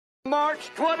March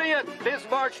 20th. This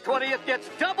March 20th gets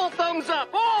double thumbs up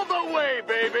all the way,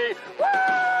 baby.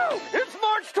 Woo! It's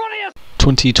March 20th.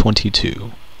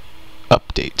 2022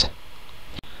 Update.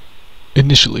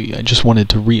 Initially, I just wanted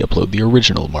to re-upload the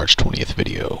original March 20th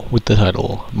video with the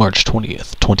title March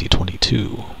 20th,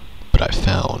 2022, but I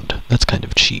found that's kind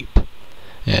of cheap.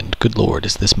 And good lord,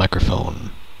 is this microphone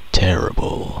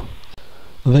terrible.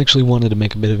 I've actually wanted to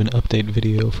make a bit of an update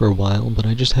video for a while, but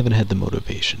I just haven't had the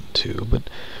motivation to. But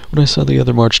when I saw the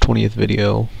other March 20th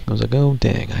video, I was like, oh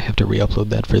dang, I have to re-upload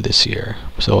that for this year.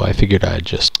 So I figured I'd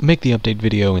just make the update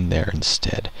video in there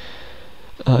instead.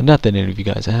 Not that any of you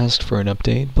guys asked for an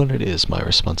update, but it is my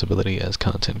responsibility as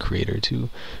content creator to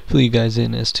fill you guys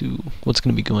in as to what's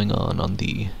going to be going on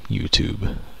the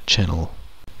YouTube channel.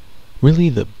 Really,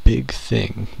 the big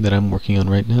thing that I'm working on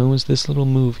right now is this little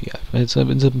movie. It's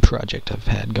a project I've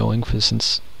had going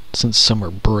since summer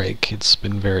break. It's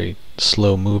been very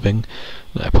slow moving,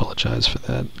 and I apologize for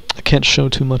that. I can't show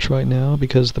too much right now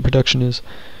because the production is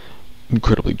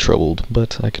incredibly troubled,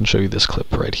 but I can show you this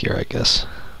clip right here, I guess.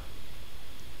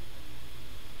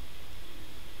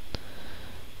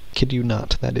 Kid you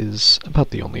not, that is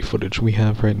about the only footage we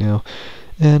have right now,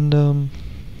 and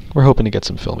we're hoping to get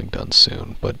some filming done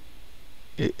soon, but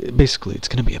basically, it's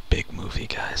going to be a big movie,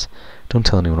 guys. Don't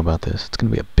tell anyone about this. It's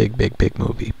going to be a big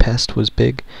movie. Pest was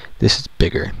big. This is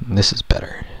bigger. And this is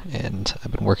better. And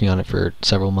I've been working on it for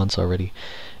several months already.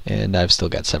 And I've still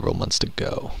got several months to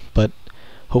go. But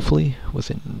hopefully,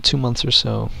 within 2 months or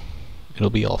so, it'll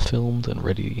be all filmed and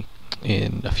ready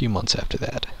in a few months after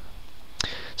that.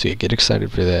 So yeah, get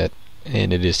excited for that.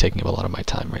 And it is taking up a lot of my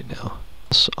time right now.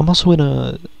 I'm also in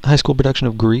a high school production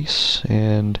of Grease,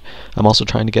 and I'm also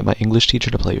trying to get my English teacher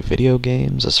to play video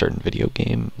games, a certain video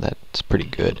game that's pretty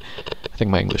good. I think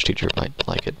my English teacher might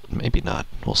like it, maybe not,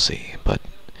 we'll see. But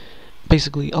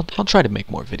basically, I'll try to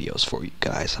make more videos for you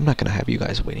guys. I'm not going to have you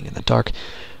guys waiting in the dark,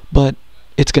 but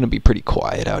it's going to be pretty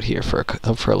quiet out here for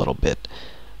a little bit.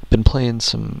 Been playing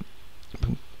some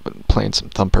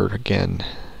Thumper again.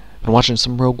 Been watching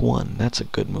some Rogue One. That's a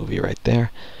good movie right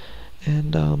there.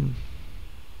 And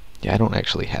yeah, I don't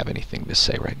actually have anything to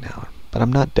say right now, but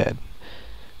I'm not dead.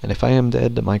 And if I am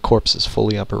dead, my corpse is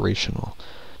fully operational.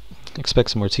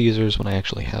 Expect some more teasers when I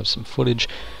actually have some footage.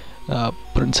 But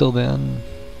until then,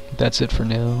 that's it for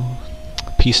now.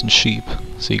 Peace and sheep.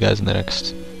 See you guys in the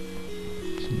next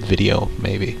video,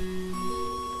 maybe.